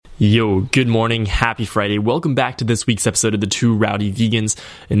Yo, good morning, happy Friday. Welcome back to this week's episode of the Two Rowdy Vegans.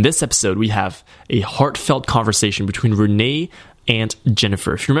 In this episode, we have a heartfelt conversation between Renee and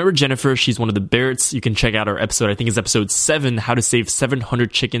Jennifer. If you remember Jennifer, she's one of the Barretts. You can check out our episode, I think it's episode 7, How to Save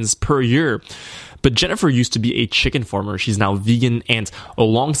 700 Chickens Per Year. But Jennifer used to be a chicken farmer. She's now vegan, and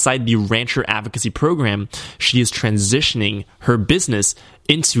alongside the Rancher Advocacy Program, she is transitioning her business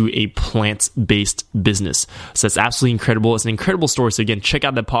into a plant-based business. So that's absolutely incredible. It's an incredible story. So again, check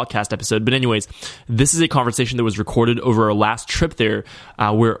out that podcast episode. But anyways, this is a conversation that was recorded over our last trip there,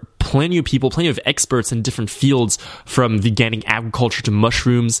 where plenty of people, plenty of experts in different fields, from veganic agriculture to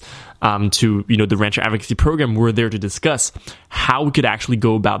mushrooms, to the Rancher Advocacy Program, were there to discuss how we could actually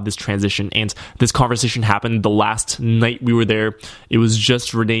go about this transition. And this conversation happened the last night we were there. It was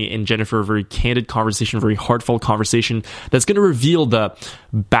just Renee and Jennifer, a very candid conversation, very heartfelt conversation that's going to reveal the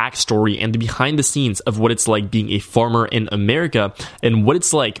backstory and the behind the scenes of what it's like being a farmer in America, and what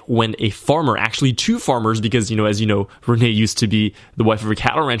it's like when a farmer, actually two farmers, because as you know, Renee used to be the wife of a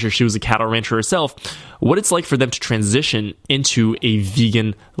cattle rancher. She was a cattle rancher herself. What it's like for them to transition into a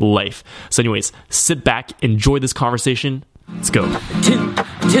vegan life. So anyways, sit back, enjoy this conversation. Let's go. Two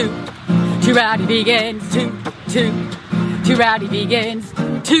rowdy vegans. Two rowdy vegans.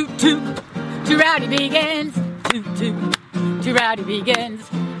 Two rowdy vegans. Two rowdy vegans.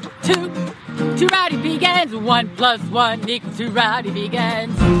 Two rowdy vegans. 1 + 1 = 2 rowdy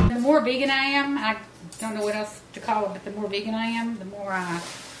vegans. The more vegan I am, I don't know what else to call it, but the more vegan I am, the more I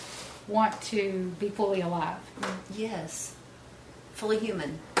want to be fully alive. Yes. Fully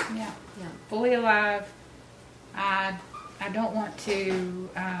human. Yeah. Fully alive. I don't want to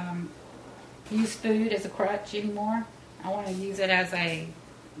use food as a crutch anymore. I want to use it as a,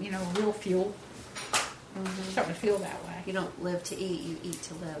 real fuel. I'm starting to feel that way. You don't live to eat, you eat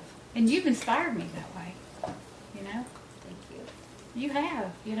to live. And you've inspired me that way. Thank you. You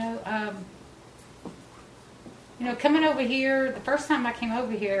have. Coming over here, the first time I came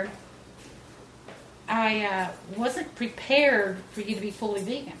over here, I wasn't prepared for you to be fully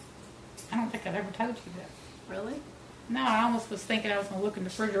vegan. I don't think I've ever told you that. Really? No, I almost was thinking I was going to look in the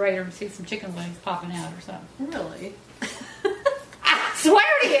refrigerator and see some chicken legs popping out or something. Really? I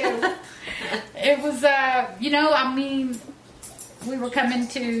swear to you. It was, we were coming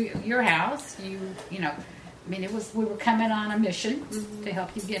to your house. We were coming on a mission to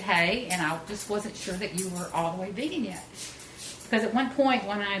help you get hay, and I just wasn't sure that you were all the way vegan yet. Because at one point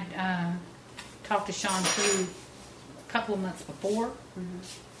when I talked to Sean Pugh a couple of months before,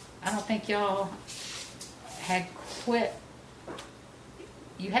 I don't think y'all had quit.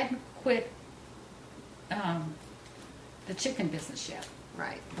 You hadn't quit the chicken business yet.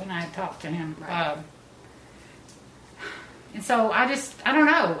 Right. When I talked to him. Right. And so I don't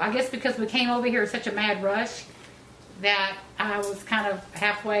know. I guess because we came over here in such a mad rush that I was kind of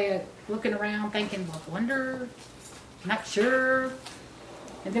halfway looking around thinking, well, wonder, not sure.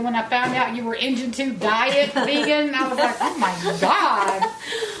 And then when I found out you were Engine 2 diet vegan, I was like, oh my God.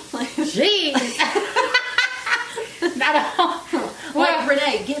 Jeez. Well,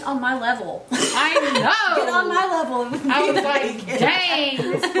 Renee, get on my level. I know. Get on my level. I was like, dang,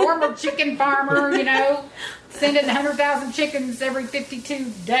 this former chicken farmer, sending 100,000 chickens every 52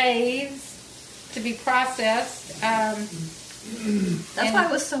 days to be processed. That's why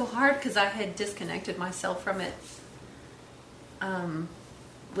it was so hard, because I had disconnected myself from it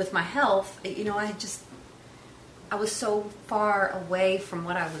with my health. I was so far away from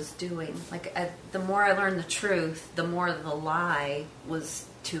what I was doing. The more I learned the truth, the more the lie was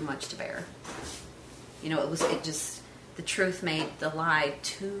too much to bear. The truth made the lie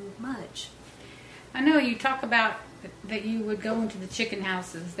too much. I know you talk about that you would go into the chicken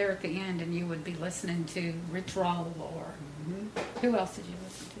houses there at the end and you would be listening to Rich Roll or who else did you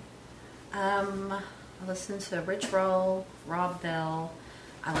listen to? I listened to Rich Roll, Rob Bell.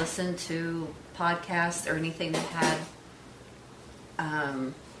 I listened to podcasts or anything that had.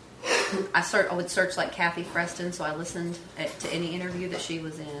 I would search like Kathy Preston, so I listened to any interview that she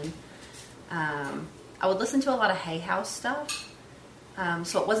was in. I would listen to a lot of Hay House stuff.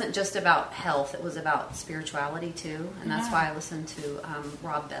 So it wasn't just about health; it was about spirituality too, and that's why I listened to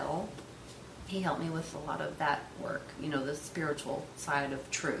Rob Bell. He helped me with a lot of that work, the spiritual side of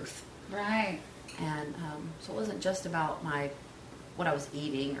truth. Right. And so it wasn't just about what I was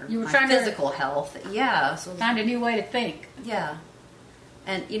eating or you were my trying physical health. Yeah. So find a new way to think. Yeah.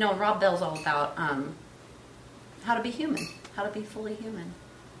 And, Rob Bell's all about how to be human, how to be fully human.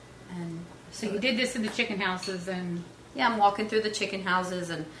 And so you did this in the chicken houses and... Yeah, I'm walking through the chicken houses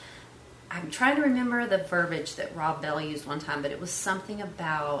and I'm trying to remember the verbiage that Rob Bell used one time, but it was something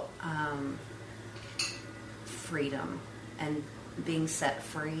about freedom and being set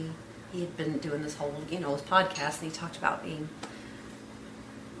free. He had been doing this whole, his podcast, and he talked about being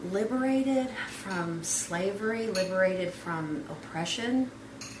liberated from slavery, liberated from oppression.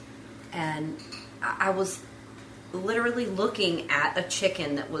 And I was literally looking at a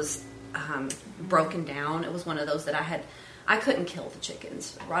chicken that was broken down. It was one of those that I couldn't kill the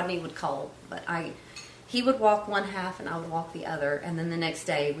chickens. Rodney would cull, but he would walk one half and I would walk the other, and then the next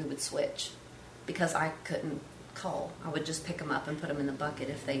day we would switch because I couldn't cull. I would just pick them up and put them in the bucket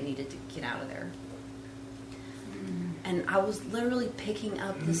if they needed to get out of there. And I was literally picking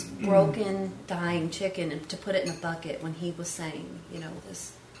up this broken, dying chicken and to put it in a bucket when he was saying,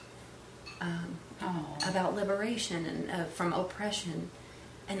 this about liberation and from oppression.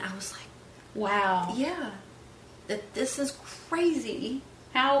 And I was like, wow. Yeah, that this is crazy.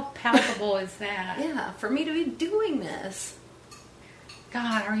 How palpable is that? Yeah, for me to be doing this.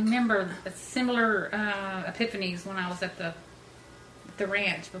 God, I remember similar epiphanies when I was at the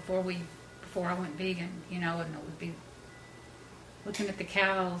ranch before I went vegan, and I would be looking at the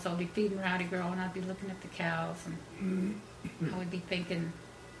cows. I would be feeding Rowdy Girl, and I'd be looking at the cows, and I would be thinking,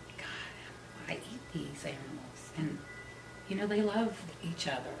 God, I eat these animals, and they love each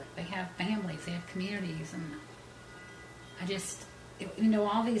other. They have families, they have communities, and I just,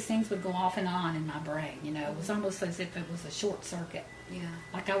 all these things would go off and on in my brain. It was almost as if it was a short circuit. Yeah.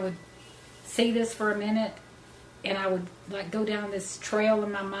 Like I would see this for a minute, and I would go down this trail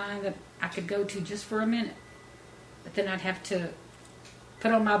in my mind that I could go to just for a minute. But then I'd have to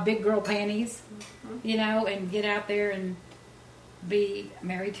put on my big girl panties, and get out there and be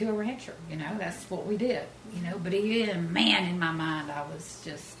married to a rancher. That's what we did. But even, man, in my mind,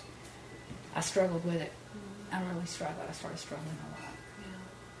 I struggled with it. I really struggled. I started struggling a lot. Yeah.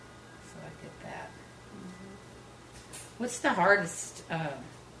 So I did that. What's the hardest?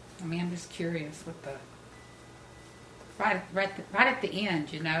 I'm just curious with the right at the end.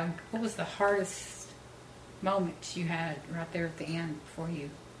 What was the hardest moment you had right there at the end before you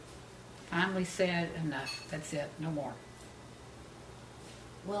finally said enough? That's it, no more.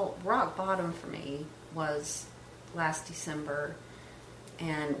 Well, rock bottom for me was last December,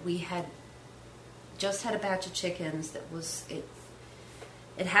 and we had just had a batch of chickens that was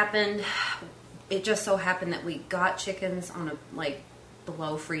it happened. It just so happened that we got chickens on a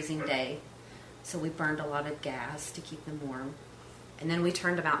below freezing day, so we burned a lot of gas to keep them warm, and then we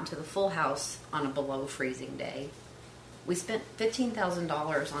turned them out into the full house on a below freezing day. We spent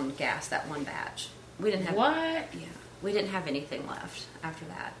 $15,000 on gas that one batch. We didn't have what? Yeah, we didn't have anything left after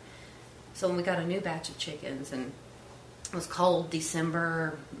that. So when we got a new batch of chickens, and it was cold,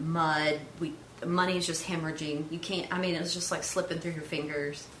 December, mud, money is just hemorrhaging. You can't. It was just like slipping through your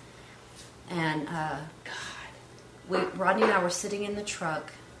fingers. And Rodney and I were sitting in the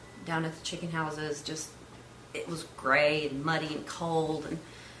truck down at the chicken houses. It was gray and muddy and cold, and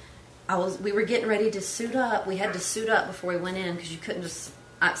we were getting ready to suit up. We had to suit up before we went in because you couldn't just.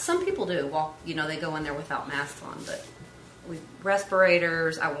 Some people do walk. They go in there without masks on, but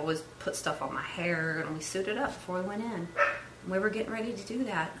respirators. I would always put stuff on my hair, and we suited up before we went in. We were getting ready to do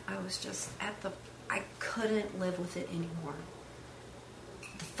that. I was just I couldn't live with it anymore.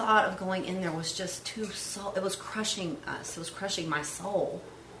 The thought of going in there was just it was crushing us. It was crushing my soul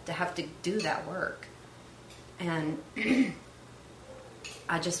to have to do that work. And we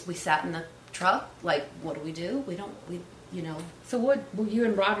sat in the truck, what do? So what, were you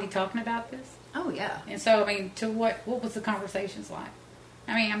and Robbie talking about this? Oh, yeah. And so, what was the conversations like?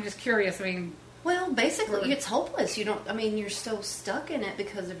 I'm just curious. Well, basically, it's hopeless. You're still stuck in it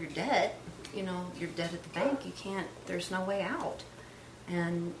because of your debt. Your debt at the bank. You can't, there's no way out.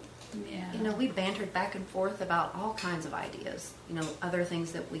 And, we bantered back and forth about all kinds of ideas, other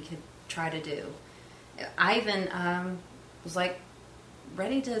things that we could try to do. I even was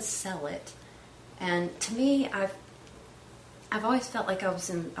ready to sell it. And to me, I've always felt like I was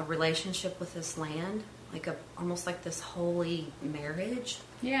in a relationship with this land, almost like this holy marriage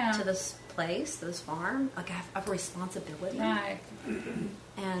to this place, to this farm. I have a responsibility. Right.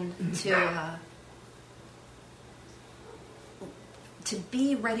 And to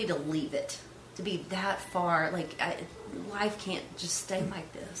be ready to leave it, to be that far, life can't just stay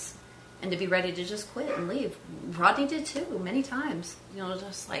like this. And to be ready to just quit and leave. Rodney did too, many times.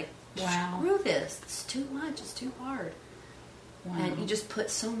 Wow. Screw this. It's too much. It's too hard. Wow. And you just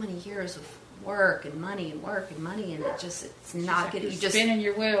put so many years of work and money, and it's not good. You just spinning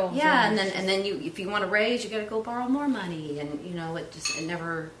your wheels. Yeah, and then you, if you want to raise, you got to go borrow more money, and you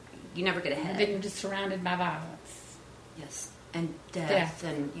never get ahead. And then you're just surrounded by violence. Yes, and death.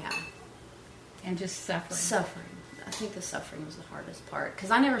 And and just suffering. I think the suffering was the hardest part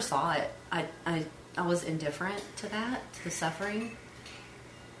because I never saw it. I I was indifferent to that, to the suffering,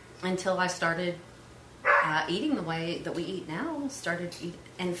 until I started eating the way that we eat now. Started eating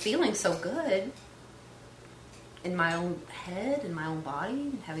and feeling so good in my own head, in my own body,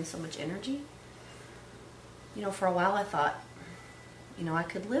 and having so much energy. You know, for a while I thought, you know, I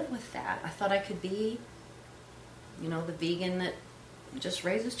could live with that. I thought I could be, you know, the vegan that just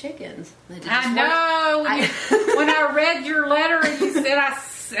raises chickens. I know. When I read your letter and you said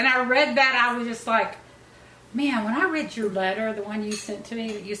I read that, I was just like, man, when I read your letter, the one you sent to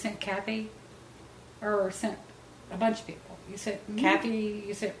me, that you sent Kathy, or sent a bunch of people. You sent Kathy,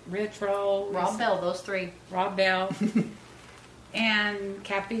 you sent Rich Roll. Rob Bell, those three. Rob Bell. And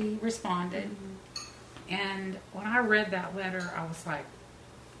Kathy responded. And when I read that letter, I was like,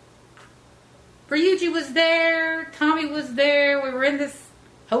 Ryuji was there, Tommy was there, we were in this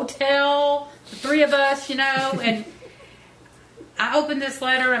hotel, the three of us, you know, and I opened this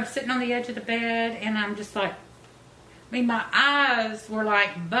letter, I'm sitting on the edge of the bed, and I'm just like, I mean, my eyes were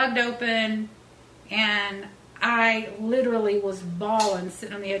like bugged open, and I literally was bawling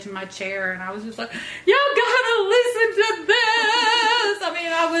sitting on the edge of my chair, and I was just like, y'all gotta listen to this! I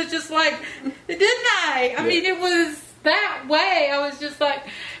mean, I was just like, didn't I? I mean, it was that way. I was just like,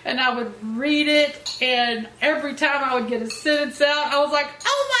 and I would read it, and every time I would get a sentence out, I was like,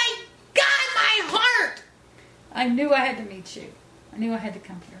 oh my God, my heart! I knew I had to meet you. I knew I had to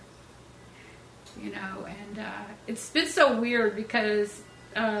come here. You know, and it's been so weird because,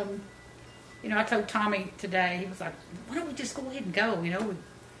 you know, I told Tommy today, he was like, why don't we just go ahead and go? You know,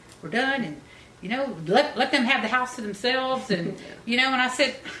 we're done, and, you know, let them have the house to themselves, and, you know, and I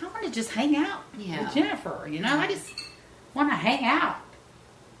said, I want to just hang out with Jennifer, you know, I just want to hang out,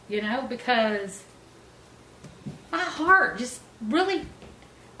 you know, because my heart just really,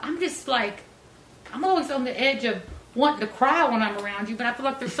 I'm just like, I'm always on the edge of wanting to cry when I'm around you, but I feel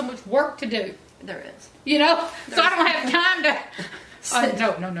like there's so much work to do. There is. You know? So I don't have time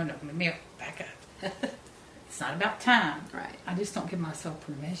to... No. Let me back up. It's not about time. Right. I just don't give myself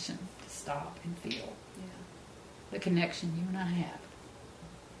permission to stop and feel the connection you and I have.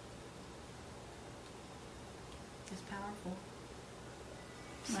 It's powerful.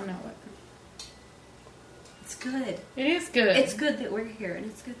 I know it. It's good. It is good. It's good that we're here, and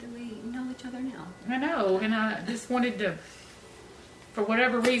it's good that we know each other now. I know, and I just wanted to, for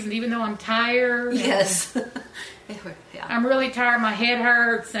whatever reason, even though I'm tired. Yes. I'm really tired. My head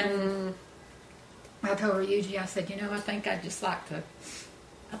hurts, and I told Ryuji, I said, you know, I think I'd just like to,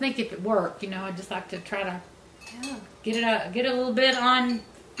 I think if it worked, you know, I'd just like to try to get a little bit on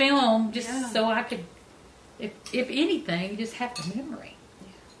film, just so I could, if anything, just have the memory.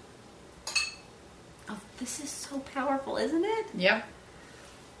 Oh, this is so powerful, isn't it? Yep.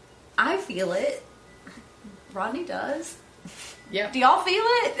 I feel it. Rodney does. Yep. Do y'all feel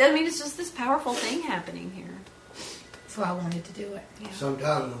it? I mean, it's just this powerful thing happening here. That's why I wanted to do it. Yeah.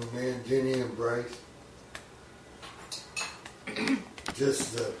 Sometimes when me and Jenny embrace,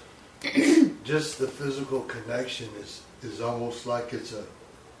 just the physical connection is almost like it's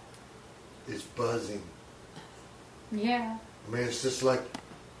buzzing. Yeah. I mean, it's just like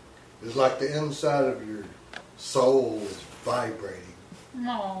it's like the inside of your soul is vibrating.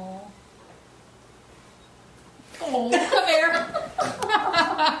 Aww. Oh, come here.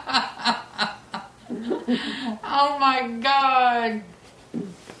 Oh my God.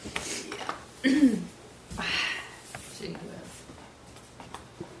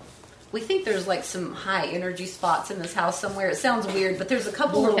 We think there's like some high energy spots in this house somewhere. It sounds weird, but there's a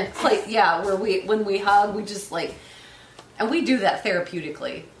couple little places, where when we hug, we just like, and we do that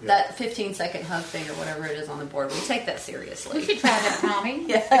therapeutically. Yeah. That 15-second hug thing or whatever it is on the board, we take that seriously. We should try that, Tommy.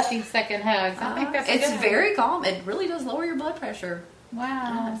 15-second hugs. I think that's it's very calm. It really does lower your blood pressure. Wow.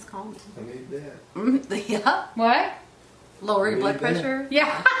 Yeah, it's calm. I need that. Yeah. What? Lower your blood pressure?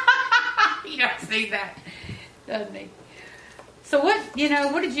 Yeah. You don't see that, doesn't he? So what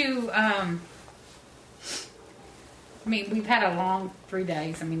did you, I mean, we've had a long 3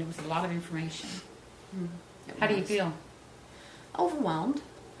 days. I mean, it was a lot of information. How do you feel? Overwhelmed,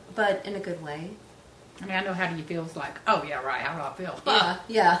 but in a good way. I mean, I know how do you feel is like, oh, yeah, right, how do I feel?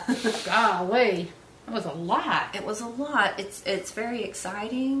 Yeah. Golly, that was a lot. It was a lot. It's very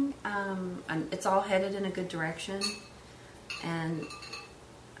exciting, and it's all headed in a good direction, and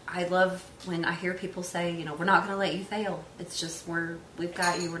I love when I hear people say, you know, we're not going to let you fail. It's just, we've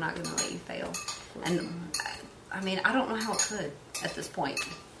got you, we're not going to let you fail. And I mean, I don't know how it could at this point.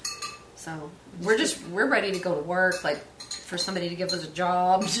 So we're ready to go to work, like for somebody to give us a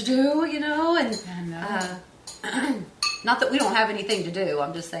job to do, you know, and not that we don't have anything to do.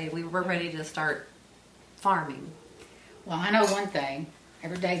 I'm just saying we're ready to start farming. Well, I know one thing.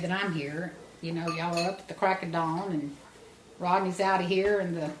 Every day that I'm here, You know, y'all are up at the crack of dawn, and Rodney's out of here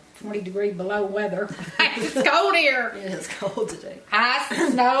in the 20-degree below weather. It's cold here. It is cold today. Ice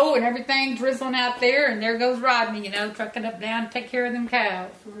and snow and everything drizzling out there, and there goes Rodney, you know, trucking up down to take care of them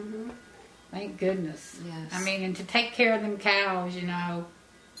cows. Mm-hmm. Thank goodness. Yes. I mean, and to take care of them cows, you know,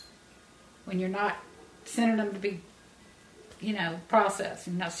 when you're not sending them to be, you know, processed.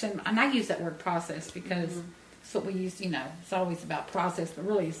 And, and I use that word processed because it's what we use, you know, it's always about process, but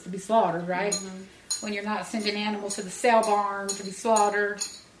really it's to be slaughtered, right? Mm-hmm. When you're not sending animals to the sale barn to be slaughtered,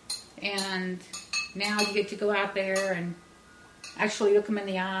 and now you get to go out there and actually look them in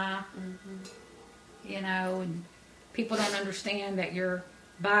the eye, you know, and people don't understand that you're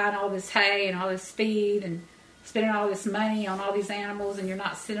buying all this hay and all this feed and spending all this money on all these animals, and you're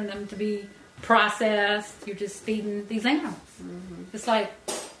not sending them to be processed. You're just feeding these animals. It's like,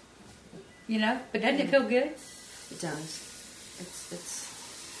 you know, but doesn't it feel good? It does.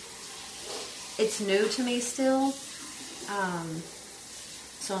 It's new to me still.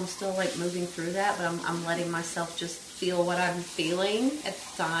 So I'm still like moving through that, but I'm letting myself just feel what I'm feeling at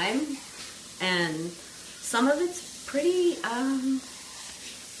the time. And some of it's pretty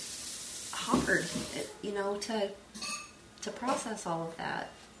hard, you know, to process all of that.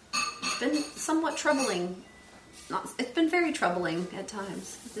 It's been somewhat troubling. It's been very troubling at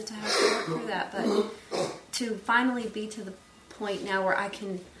times to have to work through that, but to finally be to the point now where I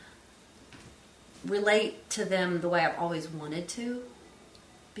can relate to them the way I've always wanted to.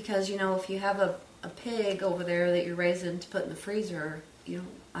 Because, you know, if you have a pig over there that you're raising to put in the freezer,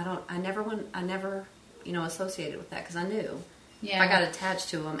 I never, you know, associated with that because I knew if I got attached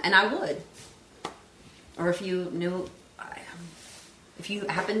to them, and I would. Or if you knew, if you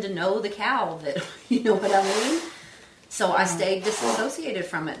happened to know the cow, that, you know what I mean? So I stayed disassociated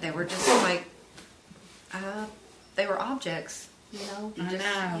from it. They were just like, they were objects, you know? I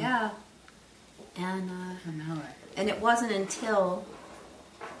know. Yeah. And, I know it. And it wasn't until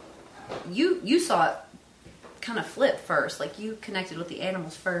you saw it kind of flip first. Like, you connected with the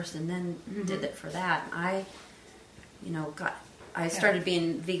animals first and then did it for that. I started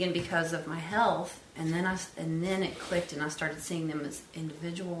being vegan because of my health, and then it clicked, and I started seeing them as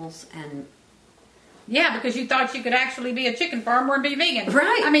individuals. And yeah, because you thought you could actually be a chicken farmer and be vegan.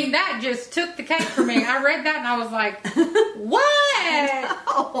 Right. I mean, that just took the cake for me. I read that and I was like, what?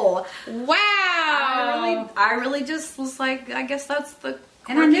 oh, Wow. I really just was like, I guess that's the.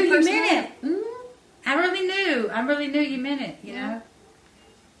 And I knew you person meant it. Mm-hmm. I really knew you meant it, you know?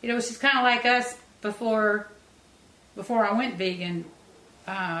 You know, it was just kind of like us before I went vegan.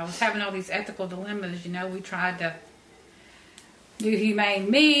 I was having all these ethical dilemmas, you know. We tried to do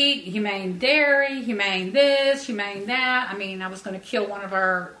humane meat, humane dairy, humane this, humane that. I mean, I was going to kill one of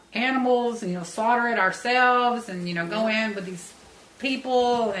our animals and, you know, slaughter it ourselves and, you know, go in with these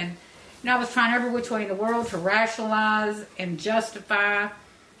people. And, you know, I was trying every which way in the world to rationalize and justify,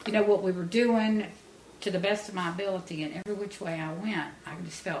 you know, what we were doing to the best of my ability. And every which way I went, I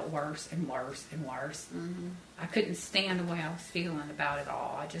just felt worse and worse and worse. Mm-hmm. I couldn't stand the way I was feeling about it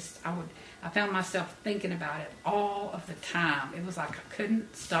all. I found myself thinking about it all of the time. It was like I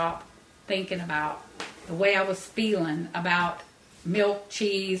couldn't stop thinking about the way I was feeling about milk,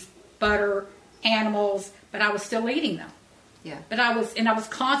 cheese, butter, animals, but I was still eating them. Yeah. But I was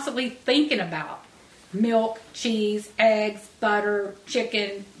constantly thinking about milk, cheese, eggs, butter,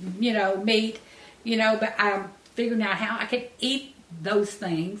 chicken, you know, meat, you know, but I'm figuring out how I could eat those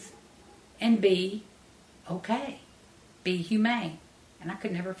things and be okay, be humane. And I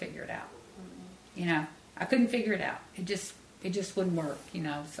could never figure it out. You know, I couldn't figure it out. It just wouldn't work, you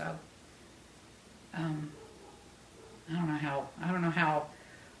know, so I don't know how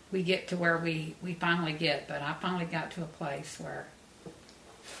we get to where we finally get, but I finally got to a place where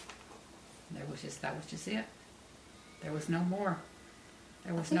that was just it. There was no more.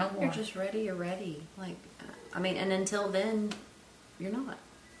 There was no more. You're just ready. You're ready. Like, I mean, and until then, you're not.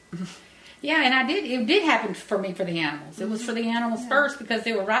 Yeah, and it did happen for me for the animals. It was for the animals first because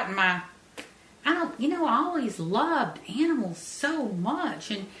they were right in my. I always loved animals so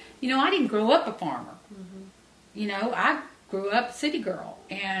much, and you know, I didn't grow up a farmer. Mm-hmm. You know, I grew up a city girl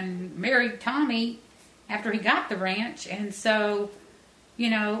and married Tommy after he got the ranch, and so, you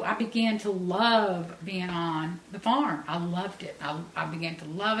know, I began to love being on the farm. I loved it. I began to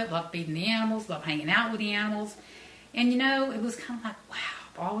love it, love feeding the animals, love hanging out with the animals. And, you know, it was kind of like, wow,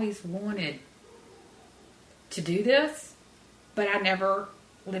 I've always wanted to do this, but I never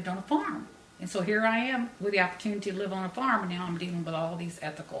lived on a farm. And so here I am with the opportunity to live on a farm, and now I'm dealing with all these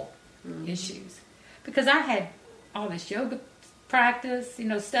ethical issues. Because I had all this yoga practice, you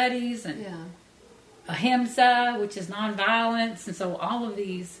know, studies, and ahimsa, which is nonviolence, and so all of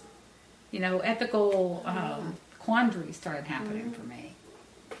these ethical quandaries started happening for me.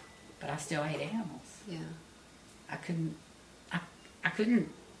 But I still ate animals. Yeah. I couldn't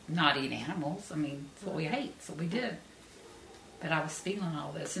not eat animals. I mean, it's what we ate. It's what we did. But I was feeling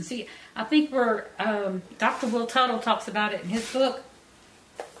all this. And see, I think Dr. Will Tuttle talks about it in his book.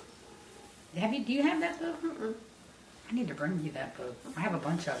 Do you have that book? Mm-mm. I need to bring you that book. I have a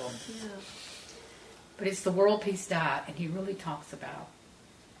bunch of them. Yeah. But it's the World Peace Diet, and he really talks about,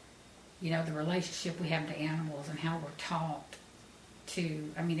 the relationship we have to animals and how we're taught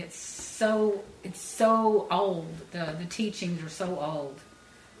to. I mean, it's so old. The teachings are so old.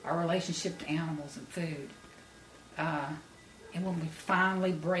 Our relationship to animals and food, and when we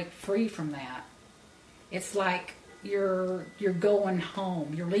finally break free from that, it's like you're going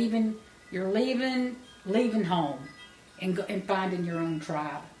home. You're leaving home, and finding your own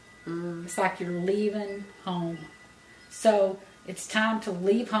tribe. It's like you're leaving home. So it's time to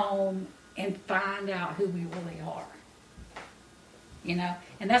leave home and find out who we really are.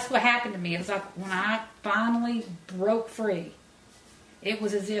 And that's what happened to me. It was like when I finally broke free, it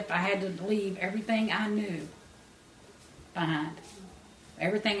was as if I had to leave everything I knew behind.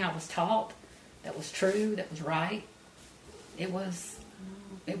 Everything I was taught that was true, that was right. It was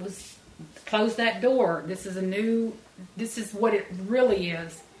close that door. This is what it really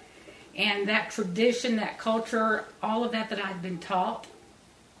is. And that tradition, that culture, all of that I'd been taught,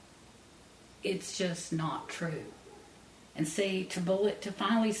 it's just not true. And see, to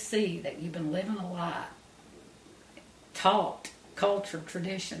finally see that you've been living a lie, taught, culture,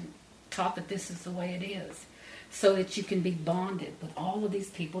 tradition, taught that this is the way it is, so that you can be bonded with all of these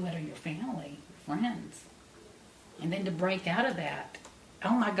people that are your family, friends. And then to break out of that,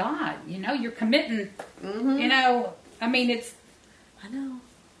 oh my God, you're committing, I mean, I know.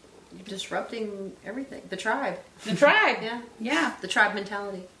 You're disrupting everything. The tribe. The tribe. Yeah. Yeah. The tribe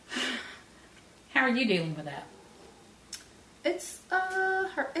mentality. How are you dealing with that? It's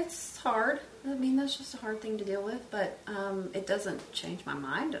hard. I mean, that's just a hard thing to deal with, but it doesn't change my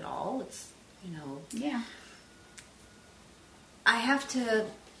mind at all. It's, Yeah. I have to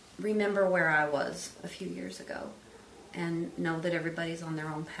remember where I was a few years ago and know that everybody's on their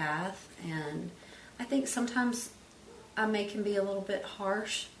own path. And I think sometimes I can be a little bit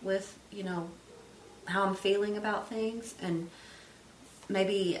harsh with, how I'm feeling about things, and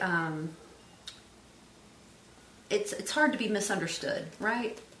maybe it's hard to be misunderstood,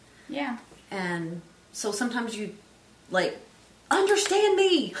 right? Yeah. And so sometimes you understand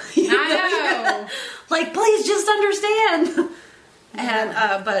me. I know. Please just understand.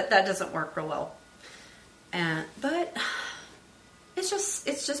 Yeah. And but that doesn't work real well. But it's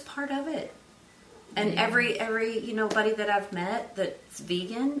just part of it. And every buddy that I've met that's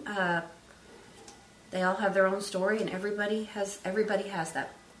vegan, they all have their own story, and everybody has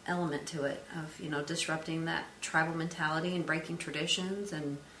that element to it of disrupting that tribal mentality and breaking traditions,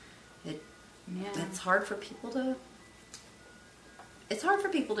 and it's hard for people to. It's hard for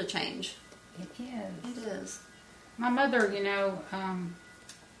people to change. It is. It is. My mother,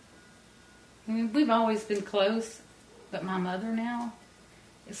 we've always been close, but my mother now,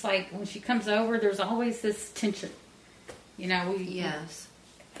 it's like when she comes over, there's always this tension. Yes.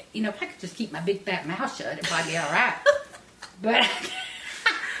 If I could just keep my big fat mouth shut, it'd probably be all right. But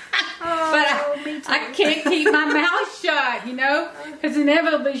me too. I can't keep my mouth shut, because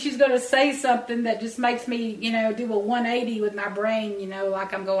inevitably she's going to say something that just makes me, do a 180 with my brain,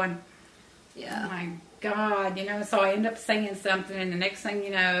 like I'm going, yeah. Oh my God, so I end up saying something, and the next thing you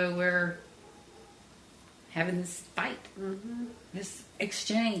know, we're having this fight, this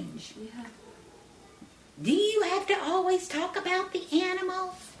exchange. Yeah. Do you have to always talk about the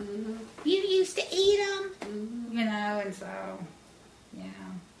animals? You used to eat them, and so, yeah.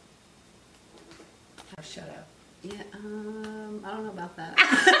 Oh, shut up. Yeah, I don't know about that.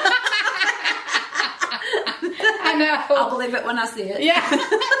 I know. I'll believe it when I see it. Yeah.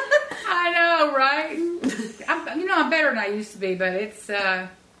 I know, right? I'm better than I used to be, but but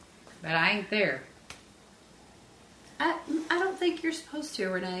I ain't there. I don't think you're supposed to,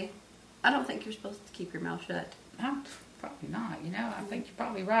 Renee. I don't think you're supposed to keep your mouth shut. I'm probably not. I think you're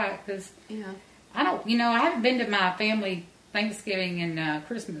probably right, because Yeah. I don't. I haven't been to my family Thanksgiving and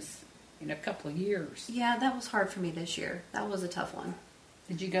Christmas in a couple of years. Yeah, that was hard for me this year. That was a tough one.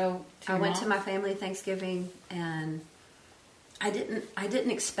 Did you go to I your went to mom's? my family Thanksgiving, and I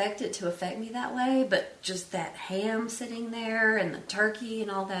didn't expect it to affect me that way, but just that ham sitting there and the turkey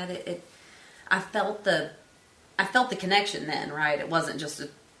and all that, I felt the connection then, right? It wasn't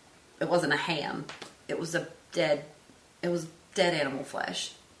a ham. It was dead animal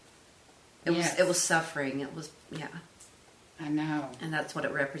flesh. It was suffering. It was, yeah. I know. And that's what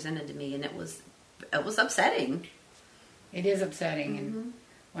it represented to me, and it was upsetting. It is upsetting, and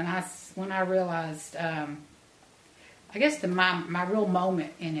when I realized, I guess my real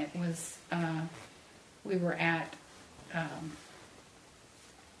moment in it was we were at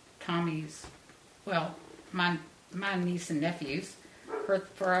Tommy's, well, my niece and nephews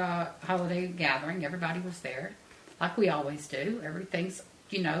for a holiday gathering. Everybody was there, like we always do. Everything's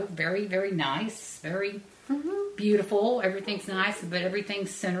very, very nice, very beautiful. Everything's nice, but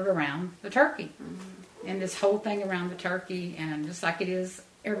everything's centered around the turkey. And this whole thing around the turkey, and just like it is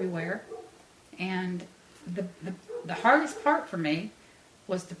everywhere. And the hardest part for me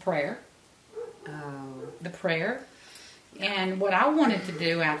was the prayer. The prayer. And what I wanted to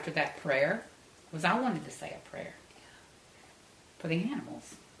do after that prayer was I wanted to say a prayer for the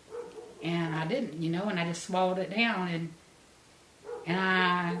animals. And I didn't, and I just swallowed it down, and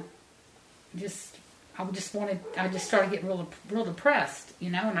I just started getting real depressed,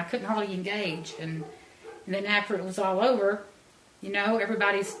 and I couldn't hardly engage. And then after it was all over,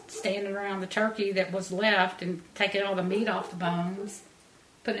 everybody's standing around the turkey that was left and taking all the meat off the bones,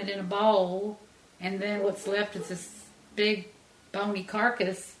 putting it in a bowl, and then what's left is this big bony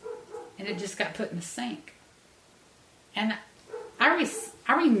carcass, and it just got put in the sink. And I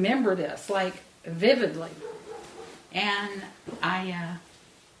remember this like vividly, and I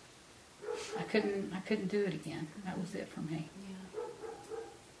couldn't do it again. That was it for me. Yeah.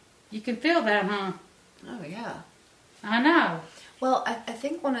 You can feel that, huh? Oh yeah. I know. Well, I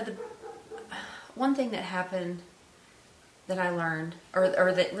think one thing that happened that I learned, or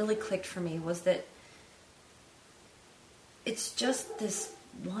that really clicked for me, was that it's just this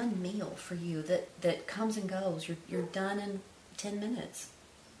one meal for you that comes and goes. You're done in 10 minutes.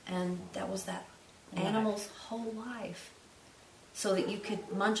 And that was that animal's whole life. So that you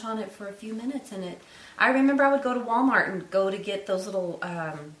could munch on it for a few minutes. And I remember I would go to Walmart and go to get those little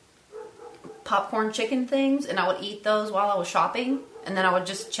popcorn chicken things, and I would eat those while I was shopping. And then I would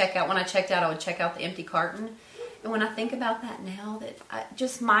just check out. When I checked out, I would check out the empty carton. And when I think about that now, that I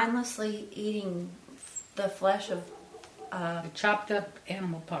just mindlessly eating the flesh of the chopped up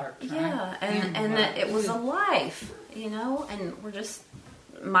animal parts. Right? Yeah, and that it was a life, and we're just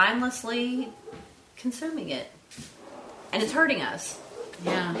mindlessly consuming it, and it's hurting us.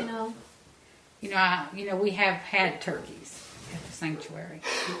 Yeah. We have had turkeys at the sanctuary,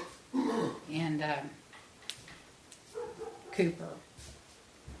 and Cooper,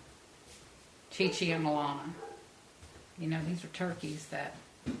 Chi-Chi, and Milana. These are turkeys that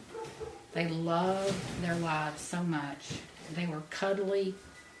they loved their lives so much. They were cuddly.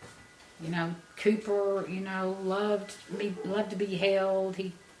 Cooper, loved to be held.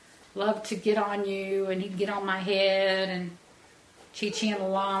 He loved to get on you, and he'd get on my head. And Chi-Chi and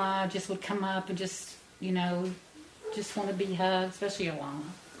Alana just would come up and just want to be hugged, especially Alana.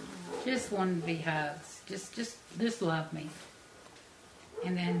 Just wanted to be hugged. Just love me.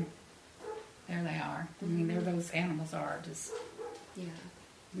 And then there they are. I mean, there those animals are. Just,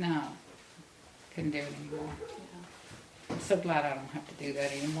 no. Couldn't do it anymore. Yeah. I'm so glad I don't have to do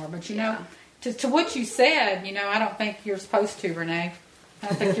that anymore. But, to what you said, I don't think you're supposed to, Renee. I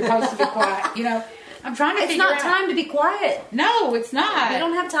don't think you're supposed to be quiet. I'm trying to figure out. It's not time to be quiet. No, it's not. We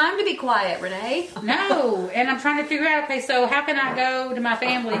don't have time to be quiet, Renee. No, and I'm trying to figure out, okay, so how can I go to my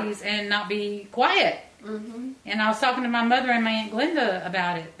families and not be quiet? Mm-hmm. And I was talking to my mother and my Aunt Glenda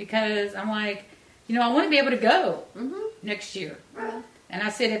about it, because I'm like, I want to be able to go next year. Yeah. And I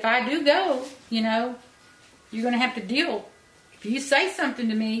said, if I do go, you're going to have to deal. If you say something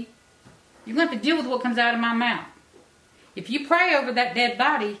to me, you're going to have to deal with what comes out of my mouth. If you pray over that dead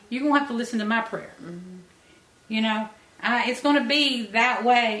body, you're going to have to listen to my prayer. Mm-hmm. It's going to be that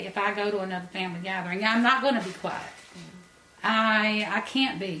way if I go to another family gathering. I'm not going to be quiet. I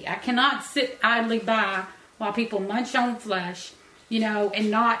can't be. I cannot sit idly by while people munch on flesh,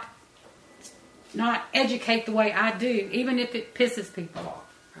 and not educate the way I do, even if it pisses people off.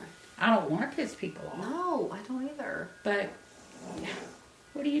 Right. I don't want to piss people off. No, I don't either. But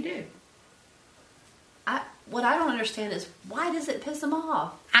what do you do? What I don't understand is, why does it piss them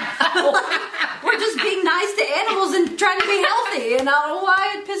off? We're just being nice to animals and trying to be healthy, and I don't know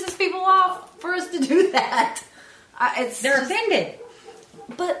why it pisses people off for us to do that. They're offended.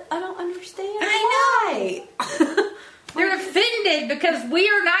 But I don't understand why. They're offended because we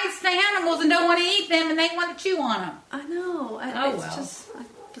are nice to animals and don't want to eat them, and they want to chew on them. I know. It's just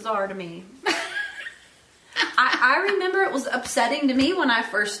bizarre to me. I remember it was upsetting to me when I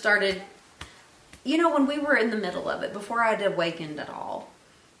first started, when we were in the middle of it, before I'd awakened at all.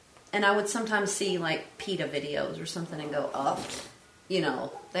 And I would sometimes see, PETA videos or something and go,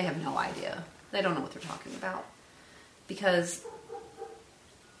 they have no idea. They don't know what they're talking about. because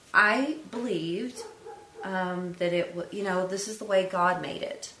I believed that it would, this is the way God made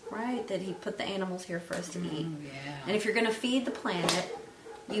it, right? That He put the animals here for us to eat. Yeah. And if you're going to feed the planet,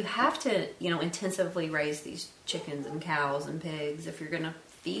 you have to, intensively raise these chickens and cows and pigs. If you're going to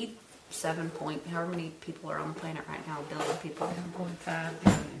feed however many people are on the planet right now, a billion people. 7.5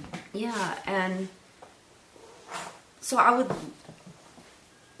 billion. Yeah, and so I would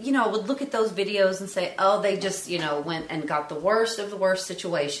look at those videos and say, oh, they just, went and got the worst of the worst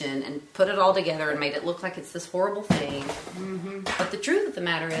situation and put it all together and made it look like it's this horrible thing. Mm-hmm. But the truth of the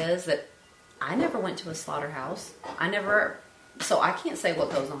matter is that I never went to a slaughterhouse. So I can't say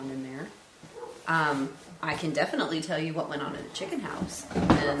what goes on in there. I can definitely tell you what went on in a chicken house.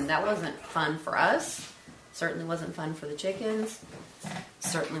 And that wasn't fun for us. Certainly wasn't fun for the chickens.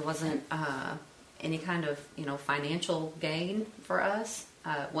 Certainly wasn't any kind of, financial gain for us.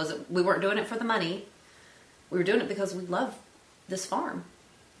 We weren't doing it for the money. We were doing it because we love this farm.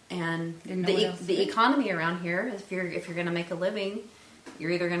 And the economy around here, if you're going to make a living,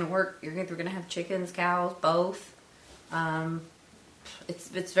 you're either going to work, you're either going to have chickens, cows, both.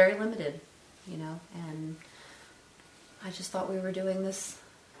 It's very limited, and I just thought we were doing this,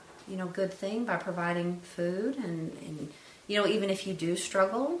 good thing by providing food and even if you do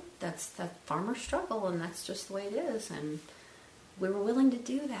struggle, that's that farmer struggle, and that's just the way it is. And we were willing to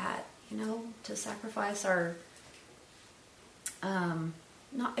do that, to sacrifice our,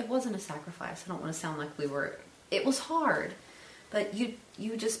 it wasn't a sacrifice. I don't want to sound like it was hard, but you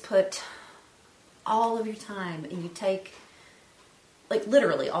just put all of your time, and you take,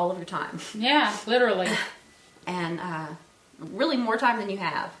 literally all of your time. Yeah, literally. And really more time than you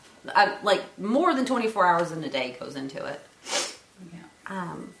have. More than 24 hours in a day goes into it.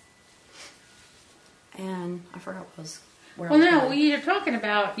 Yeah. And I forgot what was where Well, I was no, going. you're talking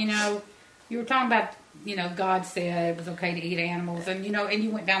about, you were talking about, God said it was okay to eat animals, and, and you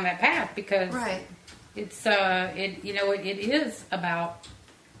went down that path because Right. it's, it is about,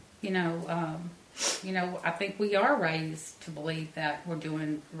 I think we are raised to believe that we're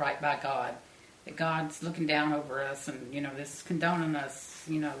doing right by God, that God's looking down over us, and, this is condoning us,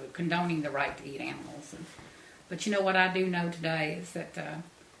 condoning the right to eat animals. But what I do know today is that the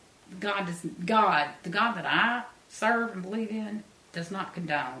God that I serve and believe in, does not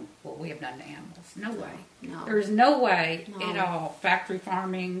condone what we have done to animals. No way. No. There's no way No. at all. Factory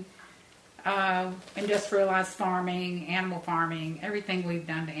farming, industrialized farming, animal farming, everything we've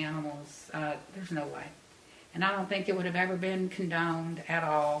done to animals, there's no way. And I don't think it would have ever been condoned at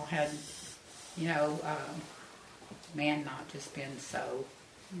all had, man not just been so,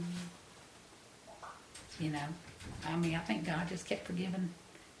 I think God just kept forgiving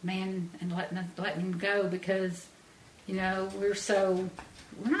man and letting him go because, we're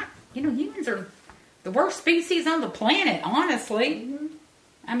not, humans are the worst species on the planet, honestly. Mm-hmm.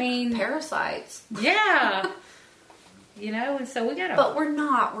 I mean, Parasites. yeah. And so we gotta. But we're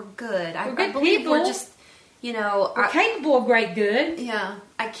not. We're good. We're I good believe people. we're just, we're capable of great good. Yeah.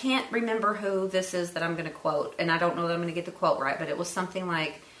 I can't remember who this is that I'm going to quote, and I don't know that I'm going to get the quote right, but it was something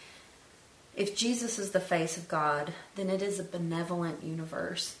like, if Jesus is the face of God, then it is a benevolent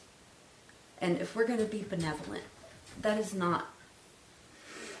universe. And if we're going to be benevolent, that is not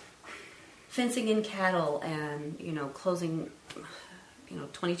fencing in cattle and, closing,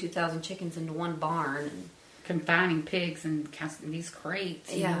 22,000 chickens into one barn. And, Confining pigs in these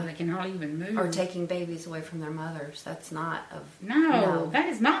crates, Yeah. They can hardly even move. or taking babies away from their mothers. That's not of... No, that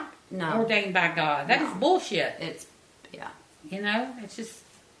is not No. ordained by God. That is bullshit. It's... Yeah. It's just,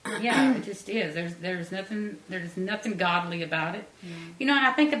 it just is. There's nothing godly about it. And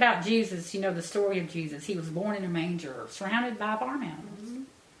I think about Jesus, the story of Jesus. He was born in a manger, surrounded by farm animals. Mm-hmm.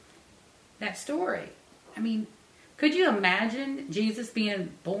 That story. I mean, could you imagine Jesus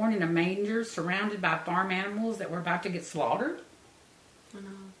being born in a manger, surrounded by farm animals that were about to get slaughtered? I know.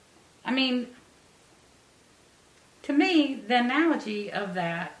 I mean, to me, the analogy of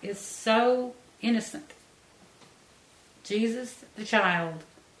that is so innocent. Jesus, the child,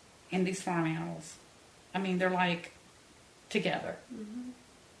 and these farm animals. I mean, they're like together. Mm-hmm.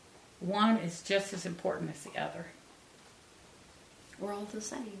 One is just as important as the other. We're all the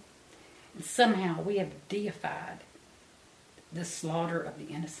same. And somehow we have deified the slaughter of the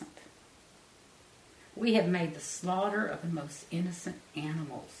innocent. We have made the slaughter of the most innocent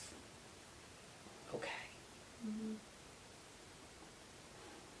animals okay. Mm-hmm.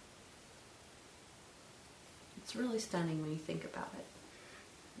 It's really stunning when you think about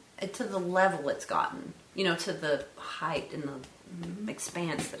it. To the level it's gotten, to the height and the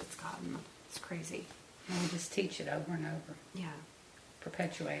expanse that it's gotten. It's crazy. And we just teach it over and over, Yeah.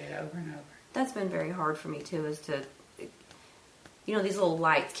 perpetuate it over and over. That's been very hard for me too, is to these little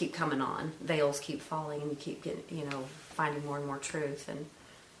lights keep coming on, veils keep falling, and you keep getting, finding more and more truth. And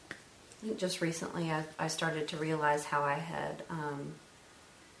I think just recently I started to realize how I had,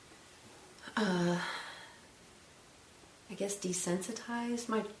 I guess, desensitized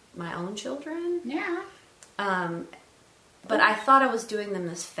my own children. Yeah. But I thought I was doing them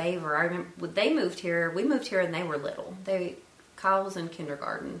this favor. I remember we moved here and they were little. Kyle was in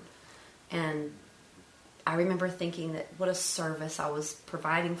kindergarten, and I remember thinking that what a service I was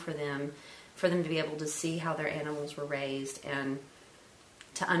providing for them to be able to see how their animals were raised and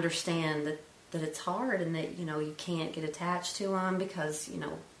to understand that it's hard and that, you can't get attached to them because,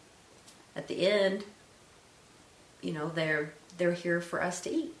 at the end, they're here for us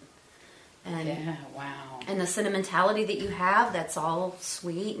to eat. And, yeah, wow. And the sentimentality that you have, that's all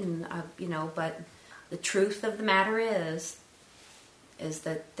sweet and, but the truth of the matter is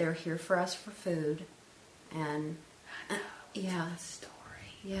that they're here for us for food. And, yeah. The story.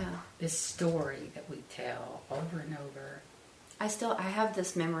 Yeah. This story that we tell over and over. I have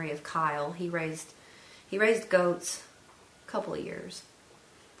this memory of Kyle. He raised goats a couple of years.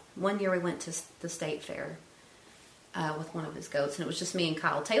 One year we went to the state fair with one of his goats, and it was just me and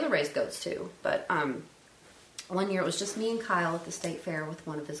Kyle. Taylor raised goats too, but one year it was just me and Kyle at the state fair with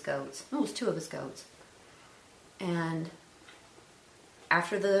one of his goats. No, it was two of his goats. And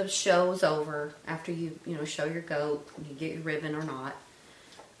after the show was over, after you show your goat, you get your ribbon or not,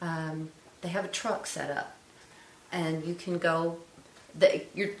 they have a truck set up. And you can go,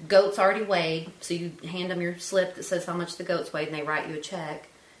 your goat's already weighed, so you hand them your slip that says how much the goat's weighed, and they write you a check,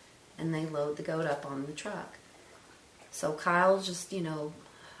 and they load the goat up on the truck. So Kyle's just, you've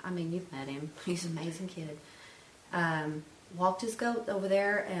met him. He's an amazing kid. Walked his goat over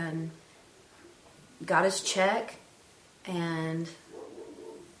there and got his check, and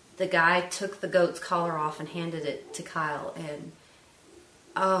the guy took the goat's collar off and handed it to Kyle, and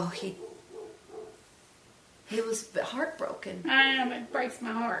he was heartbroken. I am. It breaks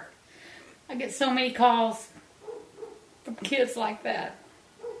my heart. I get so many calls from kids like that.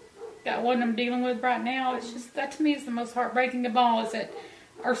 Got one I'm dealing with right now. It's just, that to me is the most heartbreaking of all, is that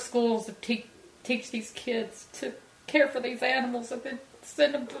our schools teach these kids to care for these animals and then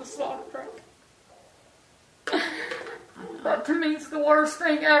send them to the slaughter truck. That to me is the worst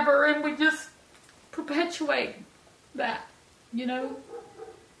thing ever, and we just perpetuate that,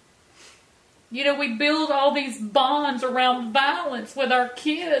 we build all these bonds around violence with our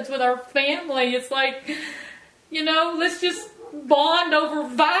kids, with our family. It's like, let's just bond over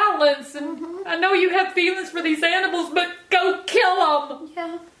violence. And I know you have feelings for these animals, but go kill them.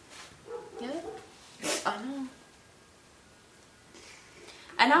 Yeah. Yeah. I know.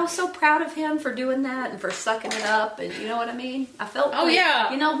 And I was so proud of him for doing that and for sucking it up, and you know what I mean? I felt what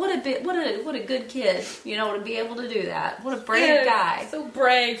a good kid, to be able to do that. What a brave guy. So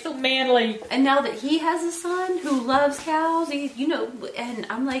brave, so manly. And now that he has a son who loves cows, and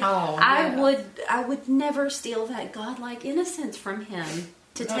I'm like, I would never steal that godlike innocence from him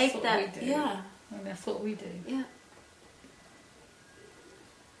to take that. Yeah. And that's what we do. Yeah.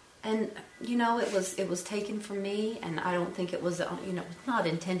 And it was taken from me, and I don't think it was not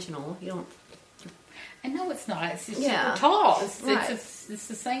intentional. You don't. I know it's not. It's just we're taught. It's the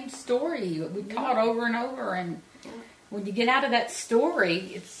same story we taught over and over, and when you get out of that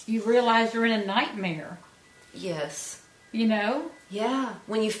story, you realize you're in a nightmare. Yes. Yeah.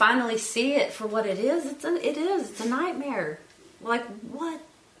 When you finally see it for what it is, it's a nightmare. Like, what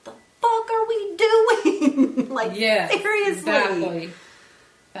the fuck are we doing? Like, seriously. Exactly.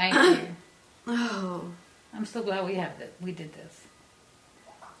 Thank you. Oh. I'm so glad we did this.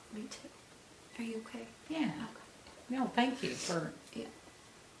 Me too. Are you okay? Yeah. Okay. No, thank you for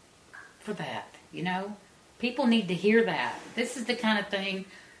that. People need to hear that. This is the kind of thing.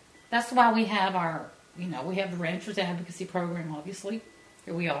 That's why we have we have the Ranchers Advocacy Program, obviously.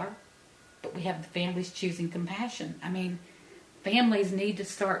 Here we are. But we have the Families Choosing Compassion. Families need to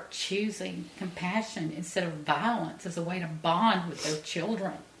start choosing compassion instead of violence as a way to bond with their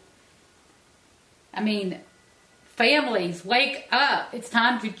children. Families, wake up. It's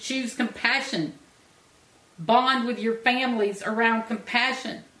time to choose compassion. Bond with your families around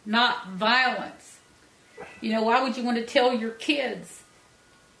compassion, not violence. Why would you want to tell your kids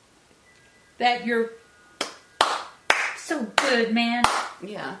that you're so good, man?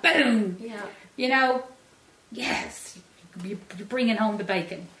 Yeah. Boom. Yeah. Yes. You're bringing home the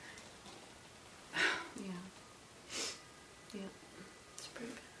bacon. Yeah. Yeah. It's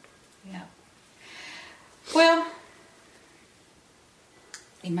pretty bad. Yeah. Well,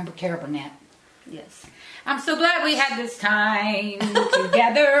 remember Carol Burnett? Yes. I'm so glad we had this time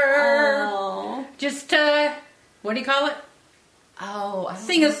together. Oh. Just, what do you call it? Oh, I don't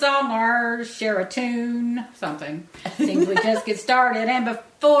Sing a song or share a tune, something. Seems we just get started, and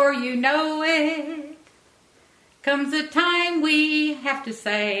before you know it, comes the time we have to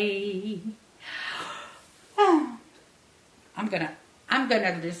say, oh, I'm gonna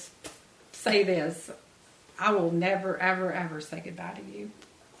just say this. I will never, ever, ever say goodbye to you.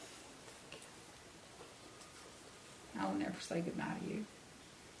 I will never say goodbye to you.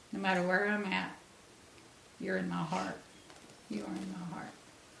 No matter where I'm at, you're in my heart. You are in my heart.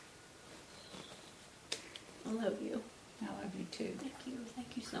 I love you. I love you too.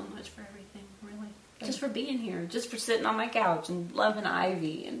 Thank you so much for everything, really. Just for being here, just for sitting on my couch and loving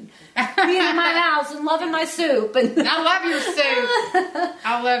Ivy and being in my house and loving my soup. And I love your soup.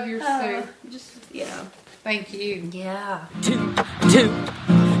 I love your soup. just, yeah. Thank you. Yeah. Two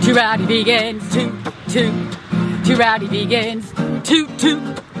rowdy vegans. Two rowdy vegans. Two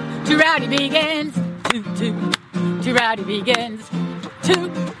rowdy vegans. Two rowdy vegans.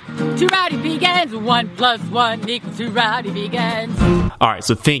 Two rowdy vegans. 1 + 1 = 2 rowdy vegans. All right,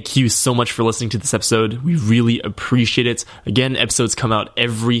 so thank you so much for listening to this episode. We really appreciate it. Again, episodes come out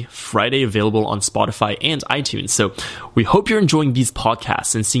every Friday, available on Spotify and iTunes. So we hope you're enjoying these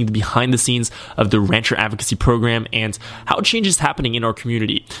podcasts and seeing the behind the scenes of the Rancher Advocacy Program and how change is happening in our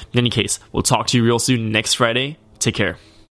community. In any case, we'll talk to you real soon next Friday. Take care.